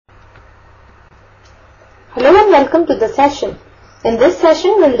Hello and welcome to the session. In this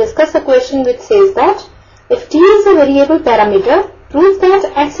session, we'll discuss a question which says that if t is a variable parameter, prove that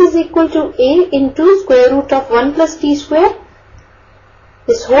x is equal to a into square root of 1 plus t square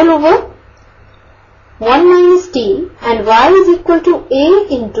is whole over 1 minus t and y is equal to a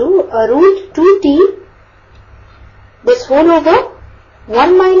into root 2t this whole over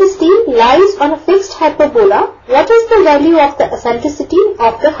 1 minus t lies on a fixed hyperbola. What is the value of the eccentricity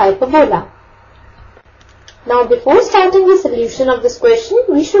of the hyperbola? Now, before starting the solution of this question,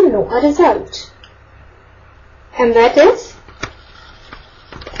 we should know a result. And that is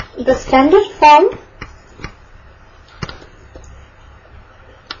the standard form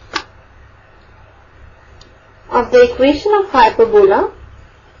of the equation of hyperbola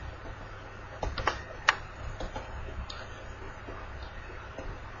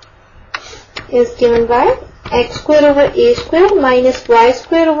is given by x square over a square minus y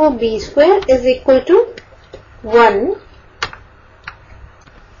square over b square is equal to 1.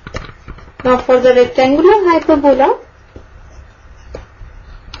 Now for the rectangular hyperbola,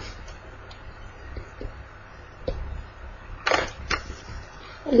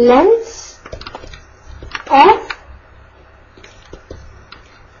 lengths of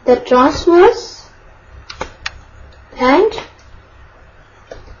the transverse and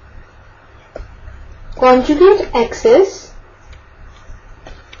conjugate axis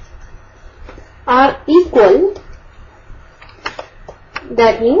are equal.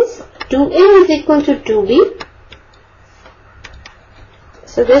 That means 2a is equal to 2b.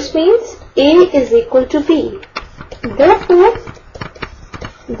 So this means a is equal to b. Therefore,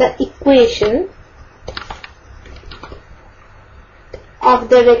 the equation of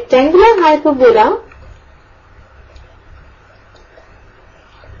the rectangular hyperbola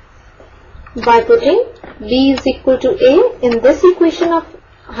by putting b is equal to a in this equation of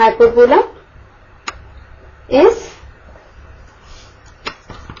hyperbola is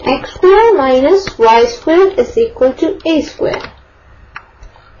x square minus y square is equal to a square.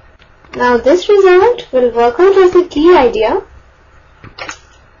 Now this result will work out as a key idea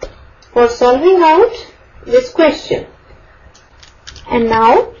for solving out this question. And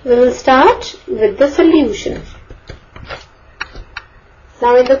now we will start with the solution.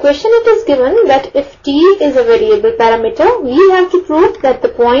 Now in the question it is given that if t is a variable parameter, we have to prove that the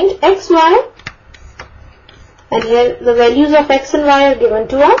point xy, and here the values of x and y are given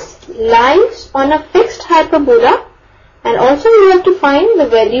to us, lies on a fixed hyperbola, and also we have to find the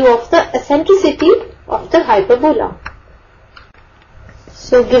value of the eccentricity of the hyperbola.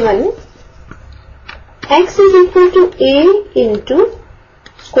 So given x is equal to a into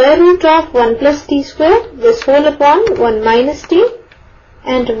square root of 1 plus t square this whole upon 1 minus t,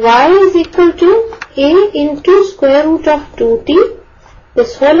 and y is equal to a into square root of 2t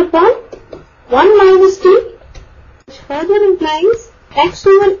this whole upon 1 minus t, which further implies x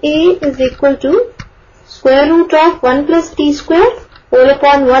over a is equal to square root of 1 plus t square whole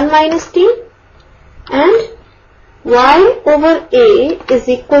upon 1 minus t, and y over a is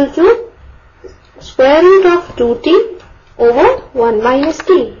equal to square root of 2t over 1 minus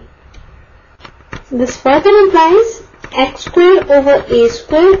t. This further implies x square over a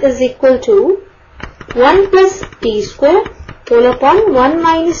square is equal to 1 plus t square whole upon 1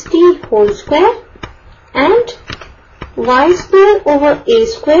 minus t whole square, and y square over a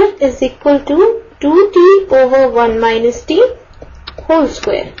square is equal to 2t over 1 minus t whole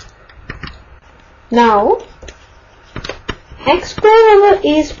square. Now, x square over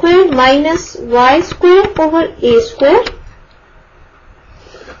a square minus y square over a square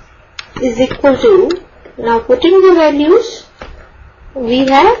is equal to, now putting the values, we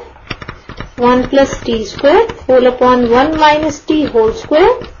have 1 plus t square whole upon 1 minus t whole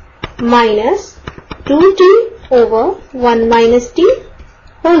square minus 2t over 1 minus t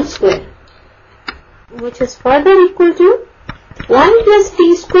whole square, which is further equal to 1 plus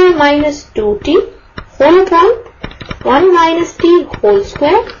t square minus 2t whole upon 1 minus t whole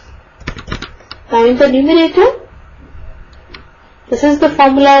square. Now in the numerator, this is the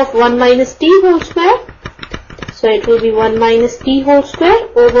formula of 1 minus t whole square. So it will be 1 minus t whole square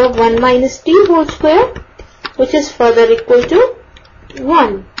over 1 minus t whole square, which is further equal to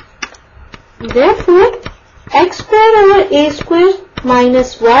 1. Therefore, x square over a square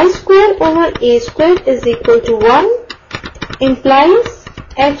minus y square over a square is equal to 1 implies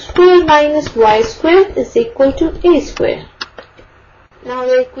x square minus y square is equal to a square. Now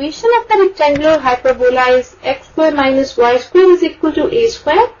the equation of the rectangular hyperbola is x square minus y square is equal to a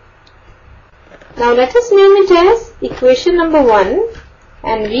square. Now let us name it as equation number 1,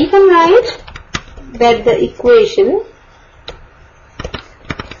 and we can write that the equation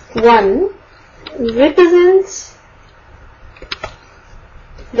 1 represents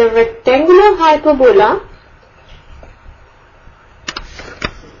the rectangular hyperbola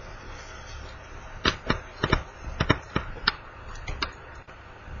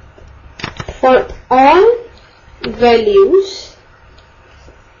for all values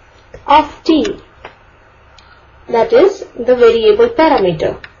of t, that is the variable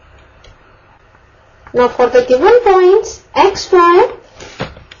parameter. Now for the given points x, y,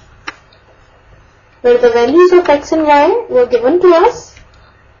 where the values of x and y were given to us,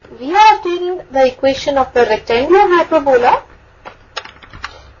 we are obtaining the equation of the rectangular hyperbola.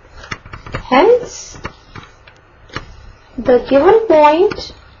 Hence, the given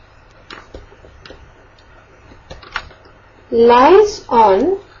point lies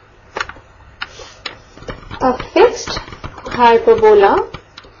on a fixed hyperbola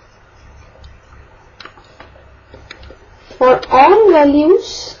for all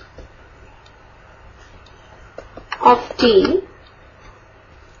values of t.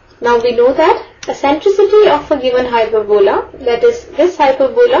 Now we know that eccentricity of a given hyperbola, that is this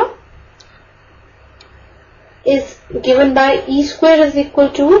hyperbola, is given by e square is equal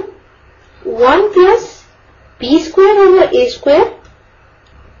to 1 plus b square over a square,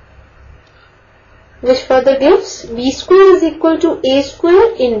 which further gives b square is equal to a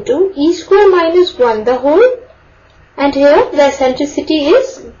square into e square minus 1 the whole, and here the eccentricity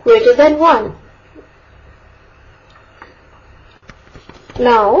is greater than 1.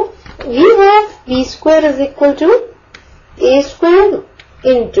 Now we have b square is equal to a square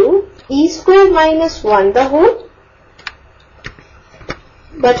into e square minus 1 the whole,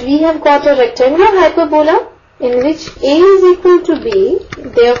 but we have got a rectangular hyperbola in which a is equal to b,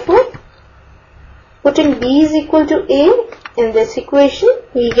 therefore putting b is equal to a in this equation,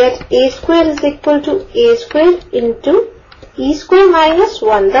 we get a square is equal to a square into e square minus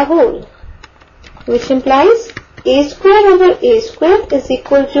 1 the whole, which implies a square over a square is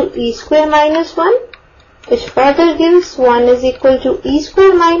equal to e square minus 1, which further gives 1 is equal to e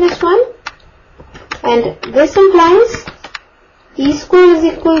square minus 1, and this implies e square is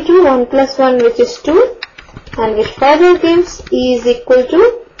equal to 1 plus 1, which is 2, and which further gives e is equal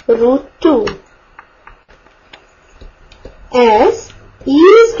to root 2. As e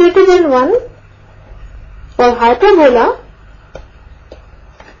is greater than 1 for hyperbola,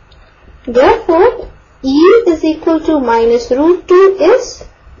 therefore e is equal to minus root 2 is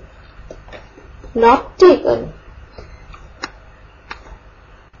not taken.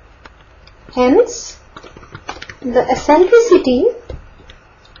 Hence, the eccentricity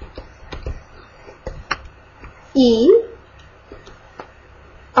E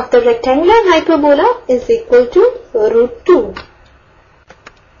of the rectangular hyperbola is equal to root 2.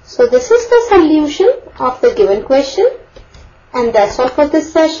 So this is the solution of the given question, and that's all for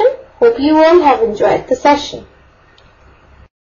this session. Hope you all have enjoyed the session.